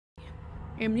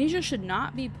Amnesia should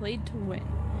not be played to win.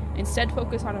 Instead,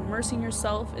 focus on immersing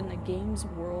yourself in the game's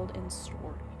world and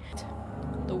story.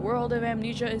 The world of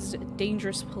Amnesia is a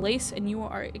dangerous place, and you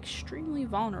are extremely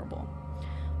vulnerable.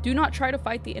 Do not try to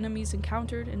fight the enemies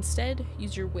encountered. Instead,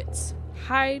 use your wits.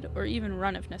 Hide or even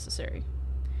run if necessary.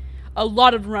 A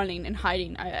lot of running and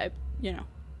hiding. You know,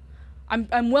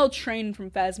 I'm well trained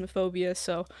from Phasmophobia,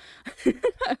 so.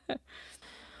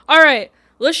 All right,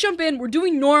 let's jump in. We're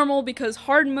doing normal because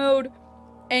hard mode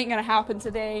ain't gonna happen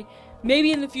today.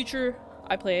 Maybe in the future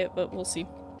I play it, but we'll see.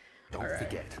 Don't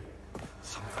forget,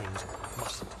 some things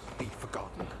mustn't be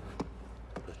forgotten.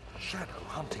 The shadow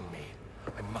hunting me.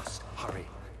 I must hurry.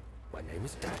 My name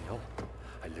is Daniel.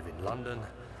 I live in London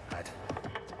at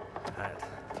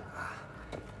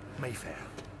Mayfair.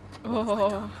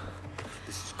 Oh.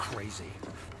 This is crazy.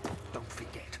 Don't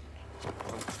forget.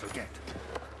 Don't forget.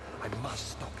 I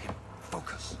must stop him.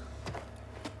 Focus.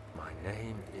 My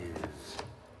name is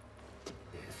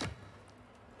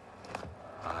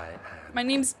My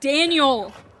name's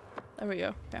Daniel. There we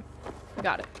go. Okay. I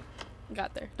got it. I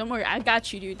got there. Don't worry. I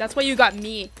got you, dude. That's why you got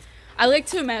me. I like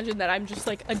to imagine that I'm just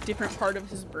like a different part of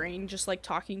his brain, just like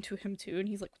talking to him too. And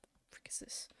he's like, what the frick is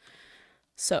this?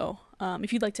 So,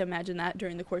 if you'd like to imagine that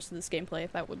during the course of this gameplay,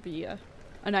 that would be a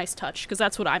nice touch. Because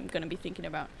that's what I'm going to be thinking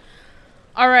about.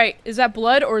 Alright. Is that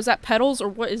blood or is that petals or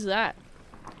what is that?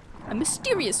 A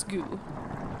mysterious goo.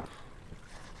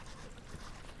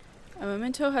 A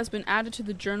memento has been added to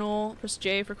the journal. Press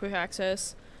J for quick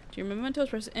access to your mementos.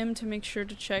 Press M to make sure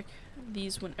to check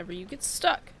these whenever you get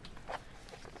stuck.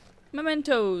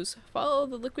 Mementos. Follow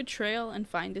the liquid trail and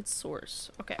find its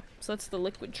source. Okay, so that's the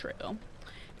liquid trail.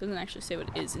 Doesn't actually say what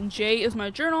it is. And J is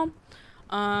my journal.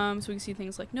 So we can see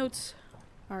things like notes,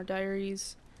 our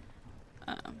diaries.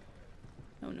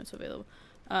 No notes available.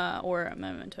 Or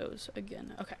mementos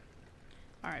again. Okay.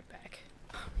 Alright, back.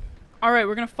 Alright,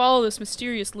 we're gonna follow this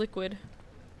mysterious liquid.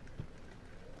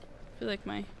 I feel like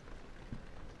my...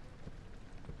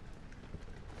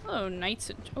 Hello,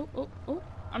 knights and... Oh,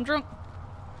 I'm drunk.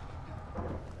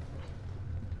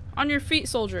 On your feet,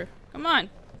 soldier. Come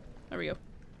on. There we go.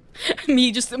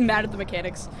 Me just mad at the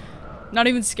mechanics. Not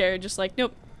even scared, just like,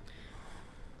 nope.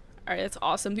 Alright, that's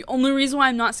awesome. The only reason why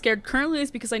I'm not scared currently is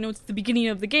because I know it's the beginning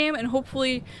of the game, and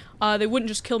hopefully they wouldn't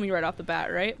just kill me right off the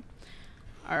bat, right?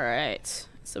 Alright.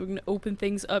 So we're gonna open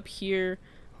things up here.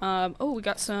 Oh, we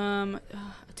got some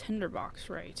a tinderbox,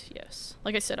 right? Yes.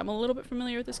 Like I said, I'm a little bit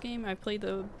familiar with this game. I played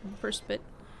the first bit,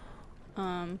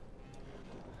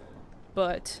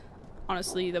 but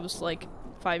honestly, that was like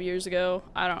 5 years ago.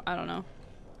 I don't know.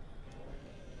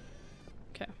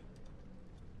 Okay.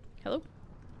 Hello.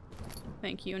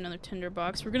 Thank you. Another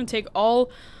tinderbox. We're gonna take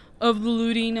all of the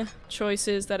looting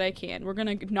choices that I can. We're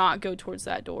gonna not go towards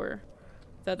that door.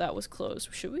 That was closed.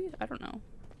 Should we? I don't know.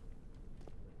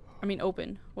 I mean,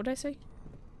 open. What did I say?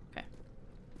 Okay.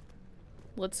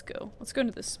 Let's go. Let's go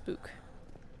into the spook.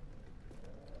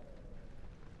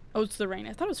 Oh, it's the rain.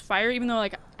 I thought it was fire, even though,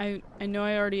 like, I know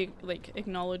I already, like,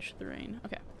 acknowledged the rain.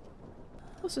 Okay.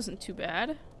 This isn't too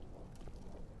bad.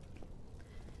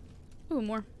 Ooh,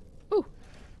 more. Ooh.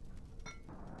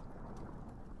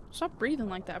 Stop breathing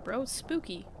like that, bro. It's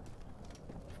spooky.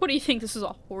 What do you think? This is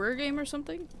a horror game or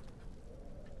something?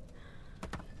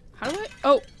 How do I?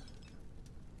 Oh!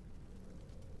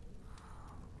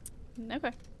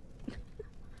 Okay.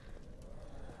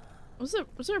 Was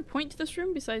there a point to this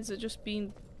room besides it just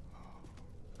being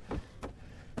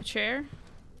a chair?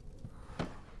 I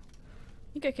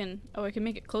think I can... Oh, I can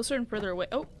make it closer and further away.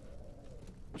 Oh!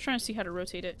 I'm trying to see how to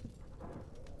rotate it.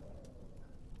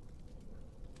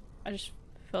 I just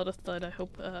felt a thud. I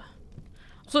hope,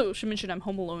 Also, I should mention I'm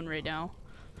home alone right now.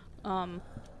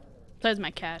 Besides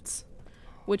my cats.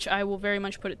 Which I will very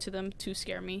much put it to them to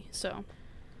scare me, so...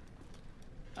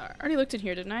 I already looked in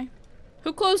here, didn't I?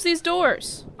 Who closed these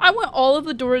doors? I want all of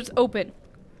the doors open.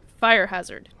 Fire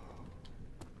hazard.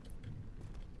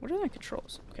 What are my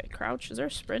controls? Okay, crouch. Is there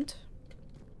a sprint?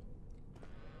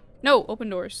 No, open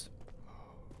doors.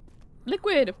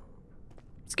 Liquid!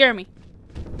 Scare me.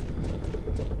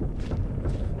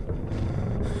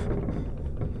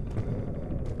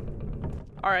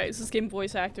 Alright, is this game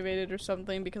voice activated or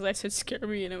something? Because I said scare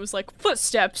me and it was like,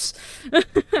 footsteps!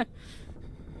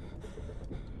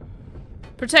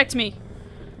 Protect me!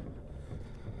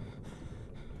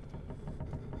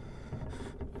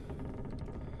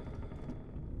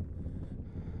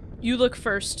 You look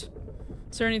first.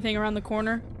 Is there anything around the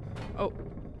corner? Oh.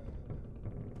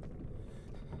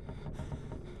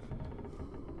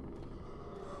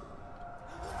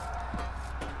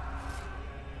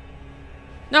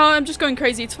 No, I'm just going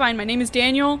crazy. It's fine. My name is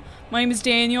Daniel. My name is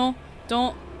Daniel.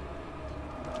 Don't...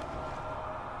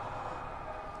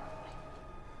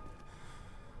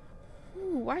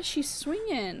 why is she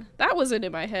swinging? That wasn't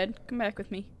in my head. Come back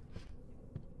with me.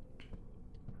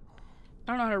 I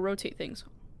don't know how to rotate things.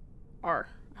 R.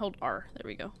 Hold R. There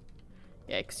we go.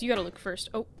 Yeah, because you gotta look first.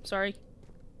 Oh, sorry.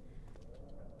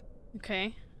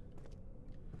 Okay.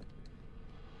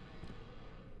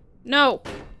 No!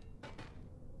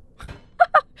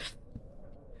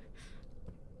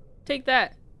 Take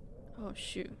that. Oh,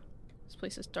 shoot. This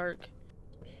place is dark.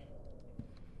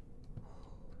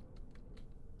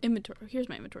 Inventory. Here's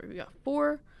my inventory. We got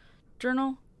 4.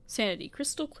 Journal. Sanity.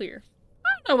 Crystal clear. I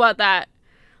don't know about that.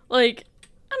 Like,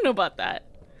 I don't know about that.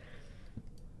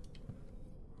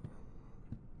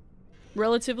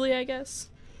 Relatively, I guess.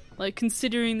 Like,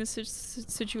 considering the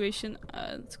situation,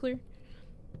 it's clear.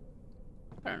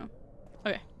 I don't know.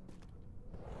 Okay.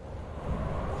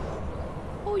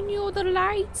 Oh no, the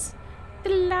lights! The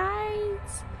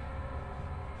lights!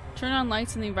 Turn on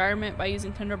lights in the environment by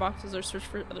using tinderboxes or search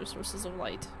for other sources of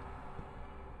light.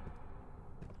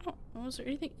 Oh, was there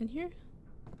anything in here?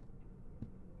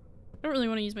 I don't really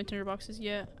want to use my tinderboxes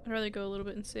yet. I'd rather go a little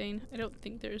bit insane. I don't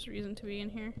think there's reason to be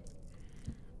in here.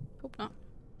 Hope not.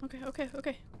 Okay, okay,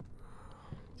 okay.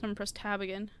 So I'm gonna press tab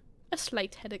again. A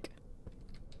slight headache.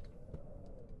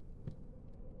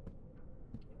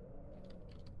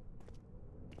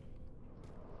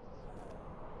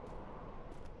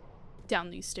 Down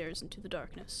these stairs into the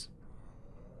darkness.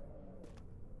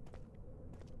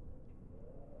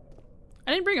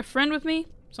 I didn't bring a friend with me,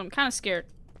 so I'm kind of scared.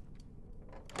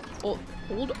 Old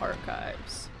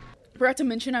archives. Forgot to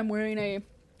mention I'm wearing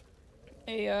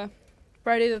a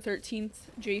Friday the 13th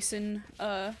Jason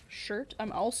shirt.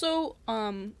 I'm also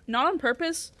not on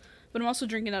purpose, but I'm also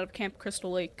drinking out of Camp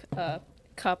Crystal Lake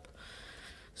cup.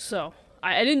 So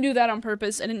I didn't do that on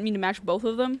purpose. I didn't mean to match both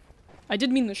of them. I did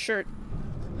mean the shirt.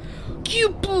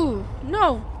 Boo!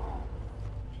 No!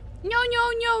 No,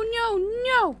 no, no, no,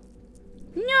 no!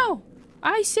 No!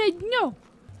 I said no!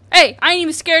 Hey, I ain't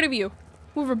even scared of you!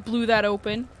 Whoever blew that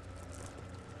open.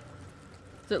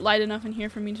 Is it light enough in here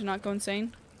for me to not go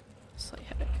insane? Slight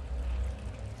headache.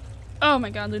 Oh my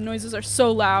god, the noises are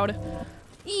so loud.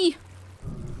 Eee!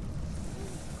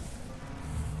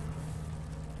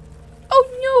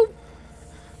 Oh no!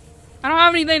 I don't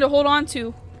have anything to hold on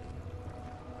to.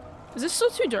 Is this still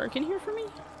too dark in here for me?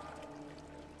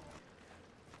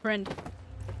 Friend.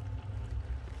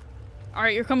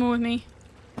 Alright, you're coming with me.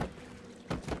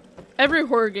 Every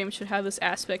horror game should have this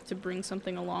aspect to bring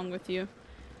something along with you.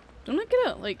 Don't I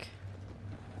get it, like...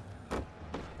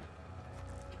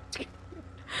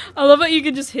 I love that you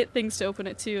can just hit things to open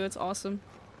it too, it's awesome.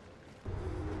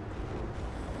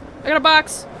 I got a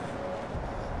box!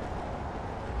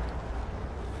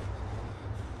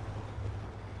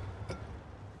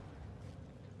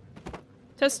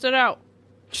 Test it out.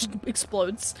 Just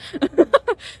explodes.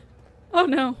 Oh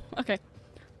no. Okay.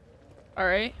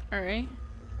 Alright, alright.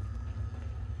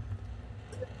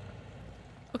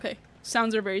 Okay.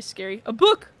 Sounds are very scary. A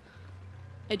book!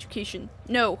 Education.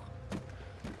 No.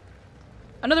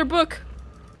 Another book!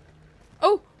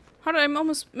 Oh! How did I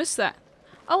almost miss that?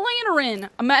 A lantern!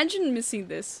 Imagine missing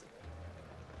this.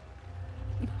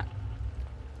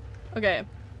 Okay.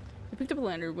 I picked up a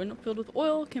lantern. When filled with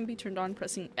oil, can be turned on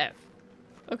pressing F.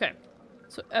 Okay,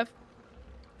 so F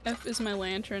is my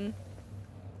lantern.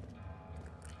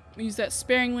 Use that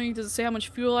sparingly. Does it say how much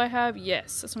fuel I have?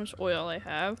 Yes, that's how much oil I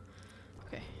have.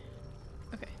 Okay,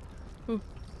 okay. Ooh,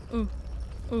 ooh,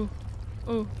 ooh,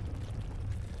 ooh.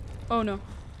 Oh no.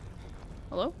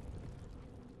 Hello?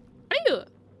 Are you?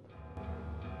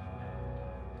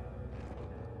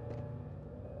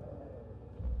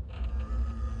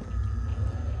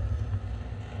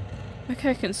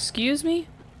 Okay, excuse me?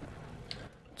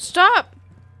 Stop!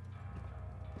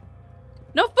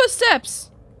 No footsteps!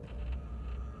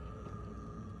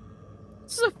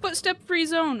 This is a footstep-free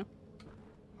zone.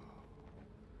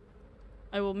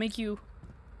 I will make you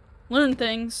learn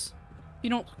things if you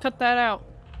don't cut that out.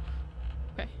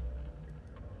 Okay.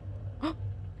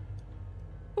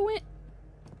 Who went?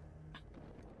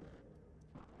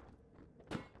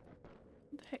 What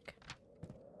the heck?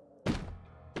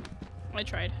 I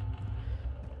tried.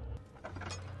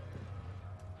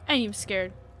 I ain't even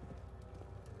scared.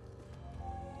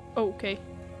 Oh, okay.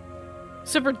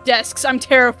 Except for desks. I'm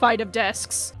terrified of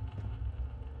desks.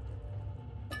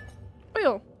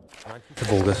 Oil. 19th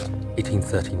of August,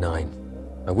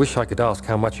 1839. I wish I could ask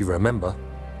how much you remember.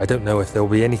 I don't know if there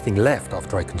will be anything left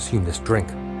after I consume this drink.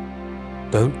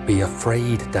 Don't be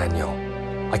afraid, Daniel.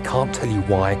 I can't tell you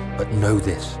why, but know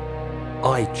this.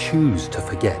 I choose to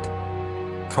forget.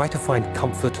 Try to find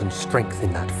comfort and strength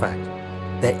in that fact.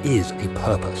 There is a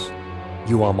purpose.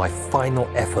 You are my final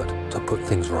effort to put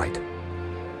things right.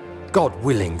 God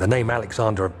willing, the name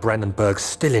Alexander of Brandenburg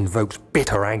still invokes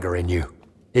bitter anger in you.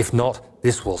 If not,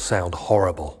 this will sound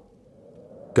horrible.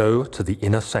 Go to the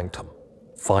inner sanctum,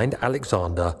 find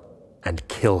Alexander, and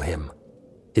kill him.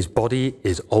 His body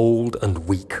is old and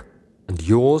weak, and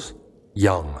yours,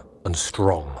 young and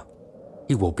strong.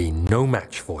 He will be no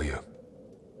match for you.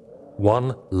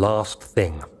 One last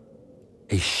thing.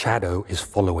 A shadow is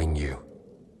following you.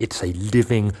 It's a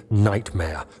living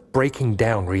nightmare, breaking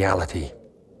down reality.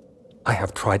 I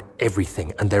have tried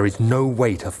everything, and there is no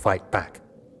way to fight back.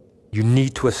 You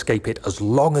need to escape it as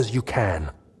long as you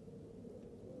can.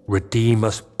 Redeem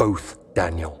us both,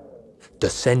 Daniel.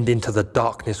 Descend into the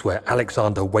darkness where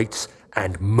Alexander waits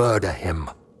and murder him.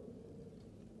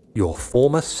 Your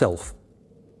former self,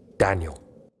 Daniel.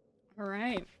 All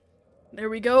right.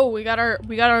 There we go. We got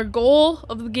our goal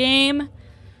of the game.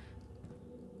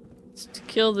 It's to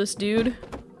kill this dude.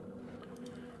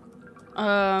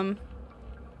 Can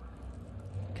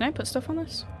I put stuff on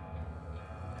this?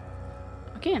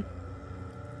 I can.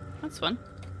 That's fun.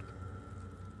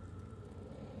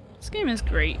 This game is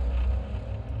great.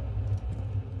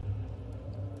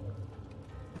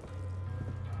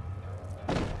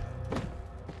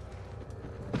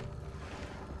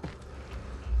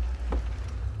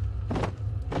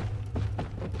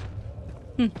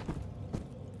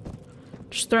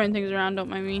 Just throwing things around, don't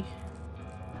mind me.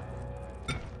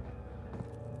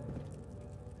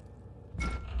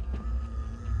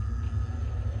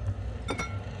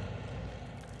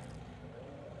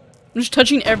 I'm just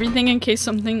touching everything in case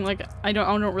something like I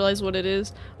don't realize what it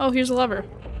is. Oh, here's a lever.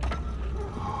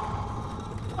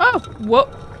 Oh, whoa.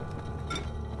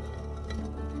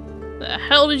 The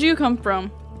hell did you come from?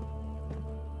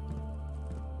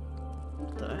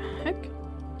 What the heck?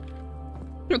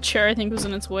 The chair I think was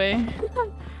in its way.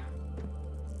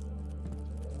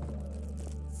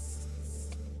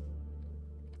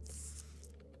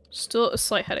 Still a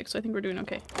slight headache, so I think we're doing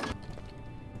okay.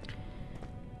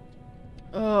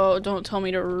 Oh, don't tell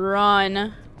me to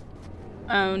run.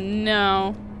 Oh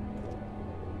no.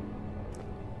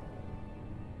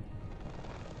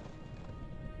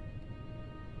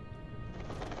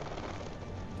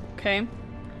 Okay.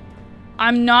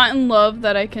 I'm not in love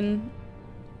that I can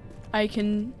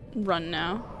run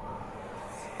now.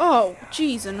 Oh,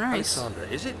 jeez and rice. Alexander,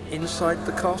 is it inside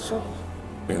the castle?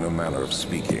 In a manner of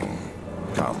speaking.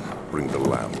 Come, bring the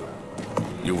lamp.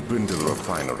 You've been to the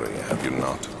refinery, have you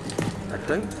not? I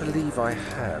don't believe I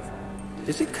have.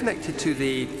 Is it connected to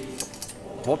the...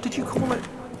 what did you call it?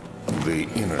 The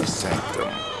inner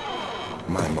sanctum.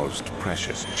 My most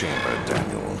precious chamber,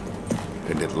 Daniel.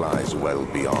 And it lies well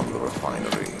beyond the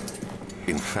refinery.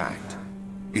 In fact,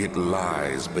 it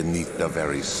lies beneath the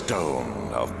very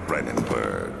stone of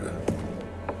Brandenburg.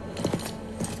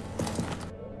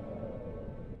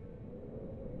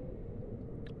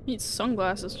 Need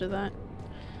sunglasses to that.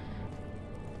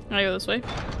 Can I go this way?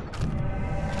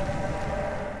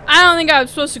 I don't think I was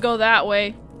supposed to go that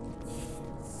way.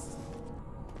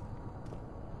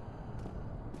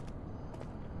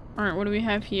 Alright, what do we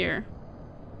have here?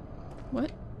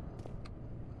 What?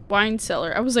 Wine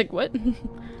cellar. I was like, what? Let's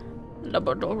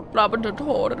go to the...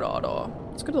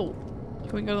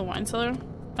 Can we go to the wine cellar?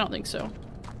 I don't think so.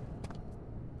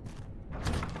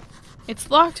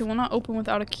 It's locked. It will not open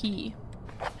without a key.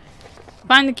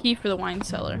 Find the key for the wine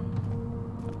cellar.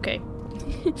 Okay.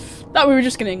 Thought we were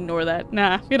just gonna ignore that.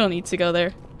 Nah, we don't need to go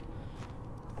there.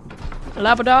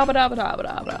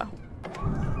 La-ba-da-ba-da-ba-da-ba-da-ba-da.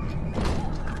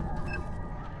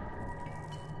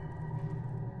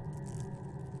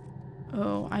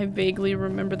 Oh, I vaguely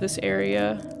remember this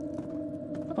area.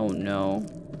 Oh no.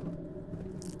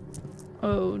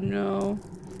 Oh no.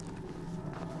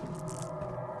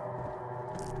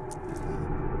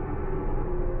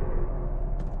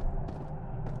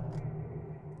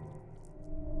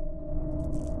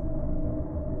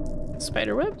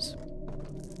 Spider webs?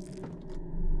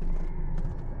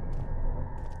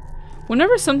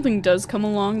 Whenever something does come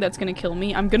along that's gonna kill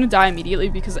me, I'm gonna die immediately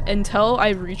because until I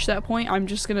reach that point, I'm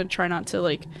just gonna try not to,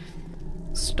 like,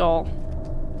 stall.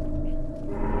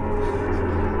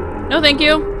 No thank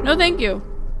you! No thank you!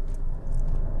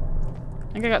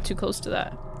 I think I got too close to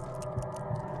that.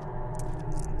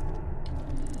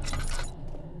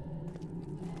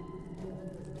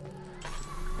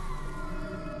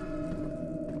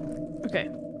 Okay.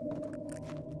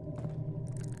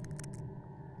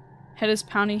 Head is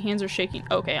pounding, hands are shaking.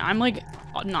 Okay, I'm like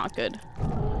not good.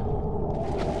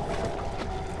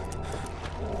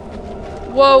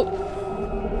 Whoa!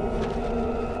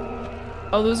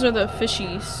 Oh, those are the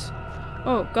fishies.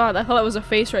 Oh god, I thought that was a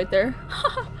face right there.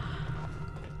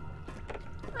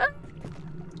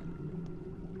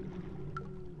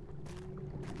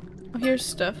 Oh, here's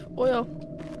stuff. Oil.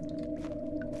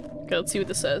 Okay, let's see what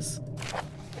this says.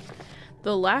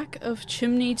 The lack of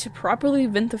chimney to properly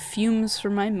vent the fumes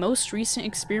from my most recent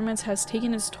experiments has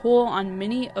taken its toll on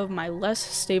many of my less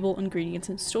stable ingredients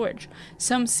in storage.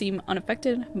 Some seem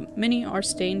unaffected, many are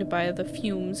stained by the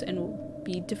fumes and will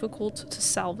be difficult to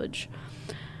salvage.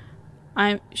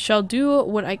 I shall do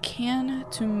what I can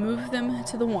to move them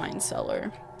to the wine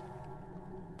cellar.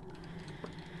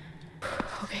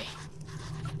 Okay.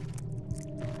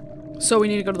 So we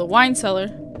need to go to the wine cellar.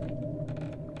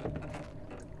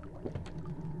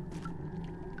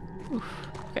 Oof.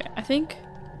 Okay, I think...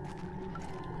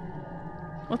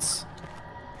 Let's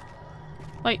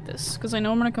light this, because I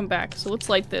know I'm gonna come back. So let's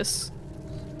light this.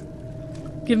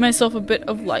 Give myself a bit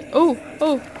of light. Oh!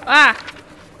 Oh! Ah!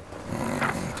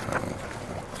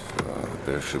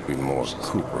 There should be more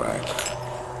coop rack.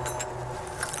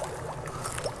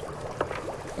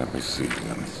 Let me see.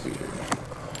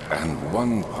 And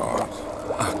one part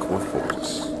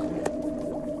aquafortis.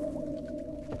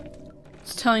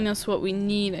 It's telling us what we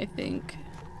need, I think,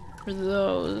 for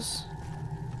those.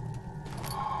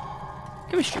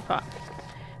 Chemistry pot.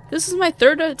 This is my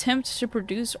third attempt to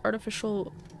produce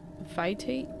artificial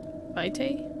vitae?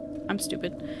 I'm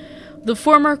stupid. The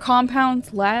former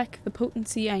compounds lack the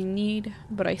potency I need,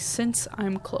 but I sense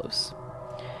I'm close.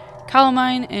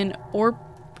 Calamine and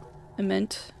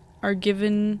orpiment are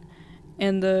given,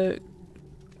 and the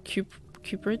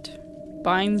cuprit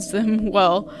binds them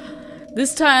well.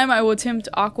 This time I will attempt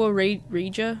aqua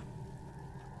regia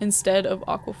instead of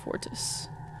aqua fortis,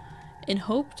 and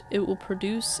hoped it will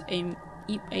produce a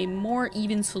more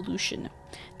even solution.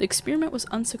 The experiment was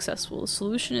unsuccessful. The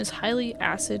solution is highly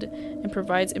acid and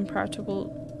provides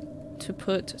impractical to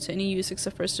put to any use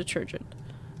except for as detergent.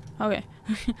 Okay.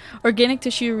 Organic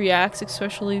tissue reacts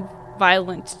especially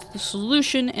violent to the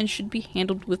solution and should be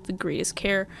handled with the greatest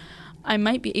care. I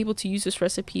might be able to use this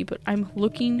recipe, but I'm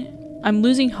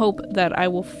losing hope that I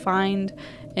will find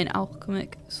an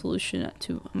alchemic solution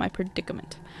to my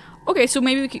predicament. Okay, so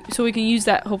maybe we can use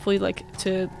that hopefully like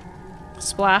to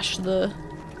splash the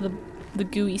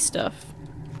gooey stuff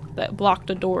that blocked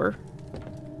a door.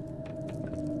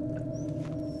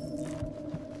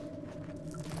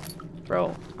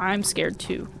 Bro, I'm scared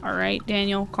too. Alright,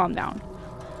 Daniel, calm down.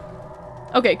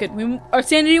 Okay, good. Our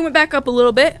sanity went back up a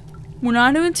little bit. We're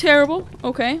not doing terrible.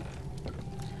 Okay.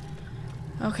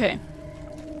 Okay.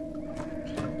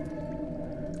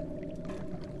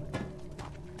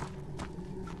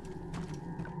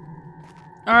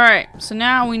 Alright, so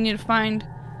now we need to find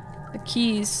the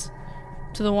keys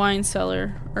to the wine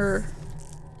cellar, or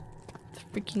the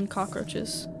freaking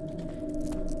cockroaches.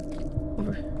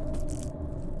 Over.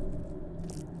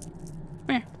 Come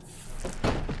here.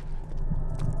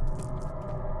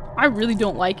 I really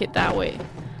don't like it that way.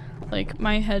 Like,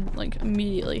 my head, like,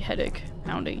 immediately headache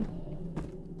pounding.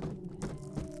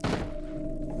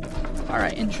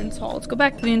 Alright, entrance hall. Let's go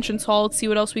back to the entrance hall. Let's see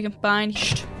what else we can find.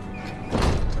 Shh.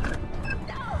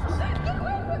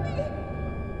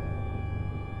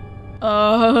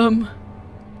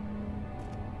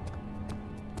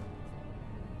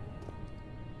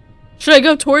 Should I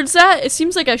go towards that? It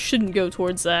seems like I shouldn't go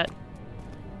towards that.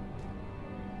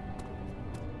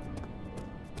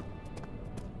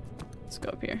 Let's go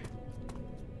up here.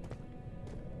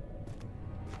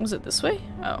 Was it this way?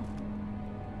 Oh.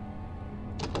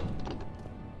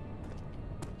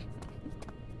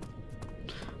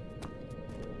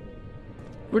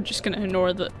 We're just gonna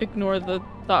ignore the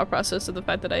thought process of the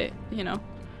fact that I, you know,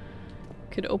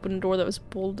 could open a door that was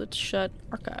bolted shut.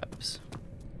 Archives.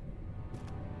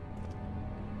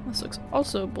 This looks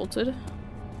also bolted.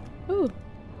 Ooh.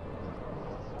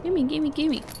 Gimme, gimme,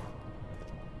 gimme.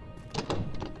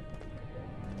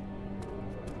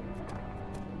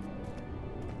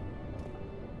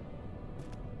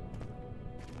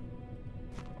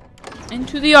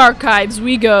 Into the archives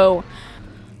we go.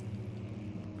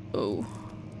 Oh.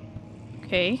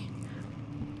 Okay.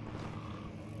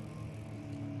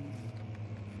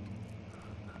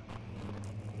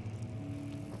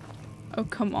 Oh,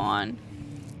 come on.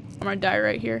 I'm gonna die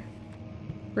right here.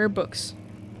 Rare books.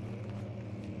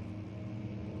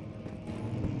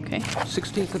 Okay.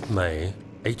 16th of May,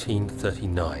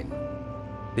 1839.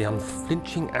 The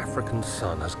unflinching African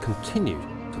sun has continued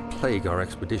to plague our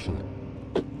expedition,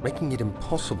 making it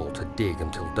impossible to dig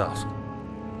until dusk.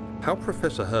 How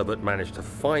Professor Herbert managed to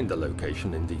find the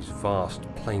location in these vast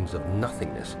plains of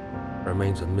nothingness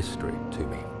remains a mystery to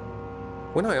me.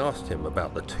 When I asked him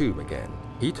about the tomb again,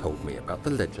 he told me about the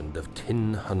legend of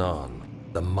Tin Hanan,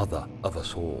 the mother of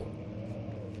us all.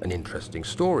 An interesting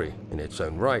story in its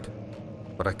own right,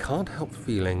 but I can't help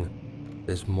feeling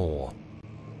there's more.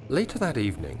 Later that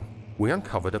evening, we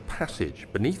uncovered a passage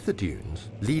beneath the dunes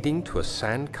leading to a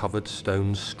sand-covered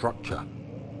stone structure.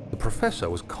 The professor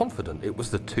was confident it was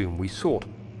the tomb we sought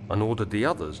and ordered the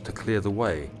others to clear the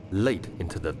way late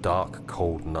into the dark,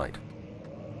 cold night.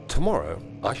 Tomorrow,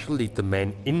 I shall lead the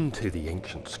men into the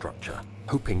ancient structure,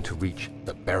 hoping to reach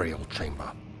the burial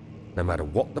chamber. No matter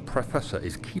what the professor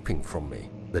is keeping from me,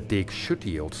 the dig should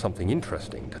yield something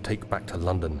interesting to take back to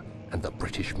London and the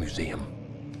British Museum.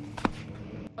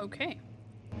 Okay.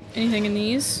 Anything in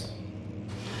these?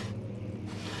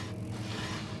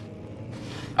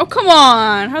 Oh, come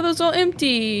on! How are those all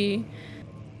empty?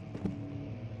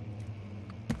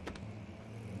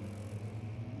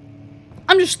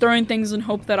 I'm just throwing things in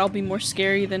hope that I'll be more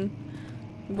scary than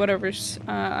whatever's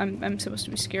I'm supposed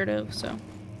to be scared of, so.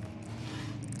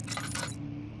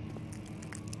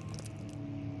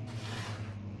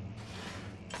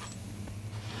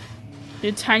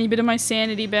 Get a tiny bit of my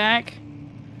sanity back.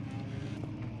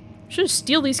 Should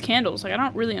steal these candles. Like, I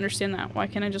don't really understand that. Why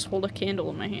can't I just hold a candle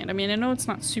in my hand? I mean, I know it's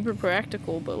not super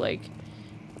practical, but like,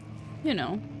 you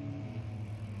know.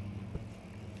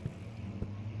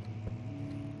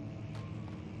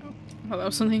 Oh, that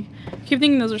was something. I keep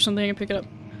thinking those are something I can pick it up.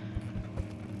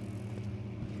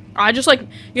 I just like,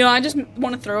 you know, I just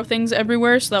want to throw things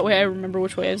everywhere so that way I remember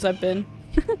which ways I've been.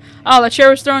 Oh, that chair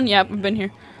was thrown? Yep, I've been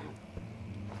here.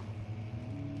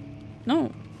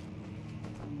 No.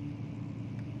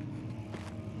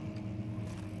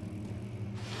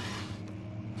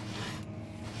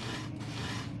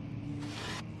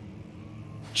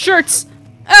 Shirts!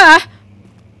 Ah!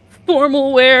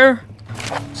 Formal wear.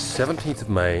 17th of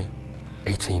May,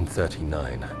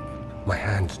 1839. My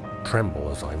hands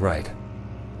tremble as I write.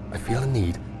 I feel a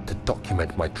need to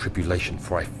document my tribulation,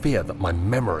 for I fear that my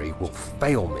memory will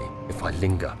fail me if I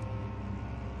linger.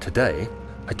 Today,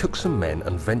 I took some men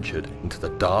and ventured into the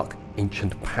dark,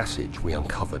 ancient passage we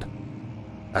uncovered.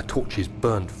 Our torches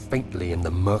burned faintly in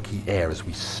the murky air as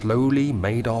we slowly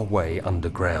made our way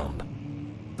underground.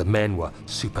 The men were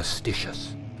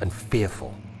superstitious and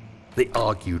fearful. They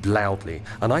argued loudly,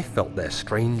 and I felt their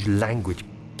strange language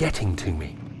getting to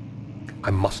me.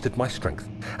 I mustered my strength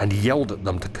and yelled at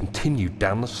them to continue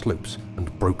down the slopes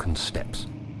and broken steps.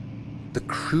 The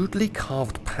crudely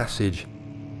carved passage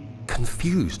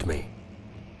confused me.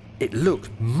 It looked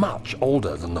much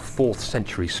older than the 4th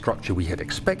century structure we had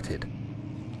expected.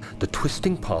 The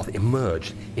twisting path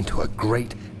emerged into a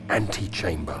great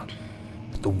antechamber.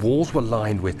 The walls were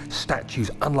lined with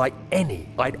statues unlike any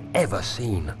I'd ever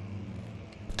seen.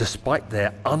 Despite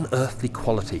their unearthly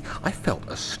quality, I felt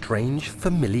a strange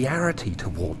familiarity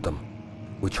toward them,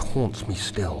 which haunts me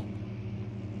still.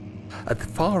 At the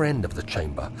far end of the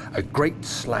chamber, a great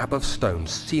slab of stone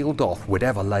sealed off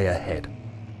whatever lay ahead.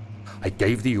 I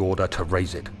gave the order to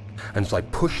raise it, and as I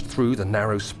pushed through the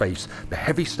narrow space, the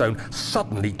heavy stone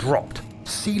suddenly dropped,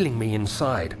 sealing me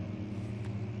inside.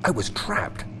 I was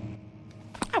trapped.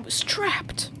 I was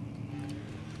trapped.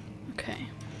 Okay.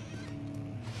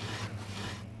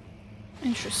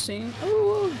 Interesting.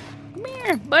 Oh, come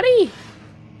here, buddy. How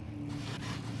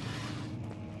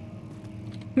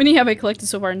many have I collected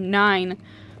so far? 9.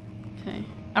 Okay.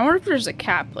 I wonder if there's a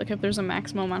cap, like if there's a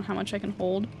maximum on how much I can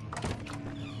hold.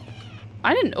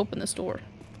 I didn't open this door.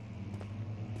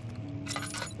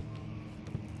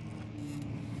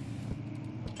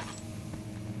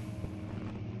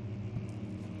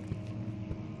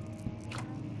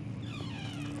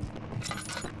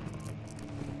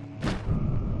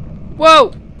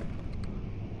 Whoa!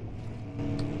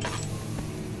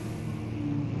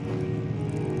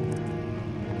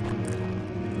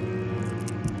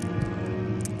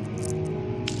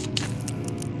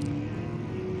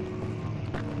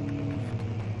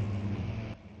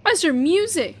 Why is there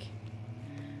music?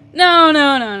 No,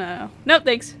 no, no, no. Nope,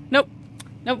 thanks. Nope.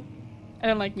 Nope. I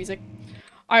don't like music.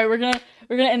 Alright, we're gonna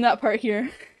end that part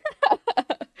here.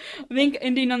 I think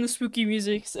ending on the spooky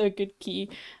music's a good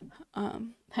key.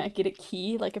 I get a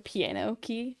key, like a piano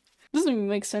key. Doesn't even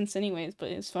make sense anyways, but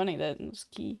it's funny that it was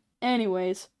key.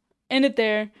 Anyways, end it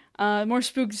there. More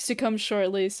spooks to come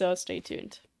shortly, so stay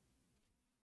tuned.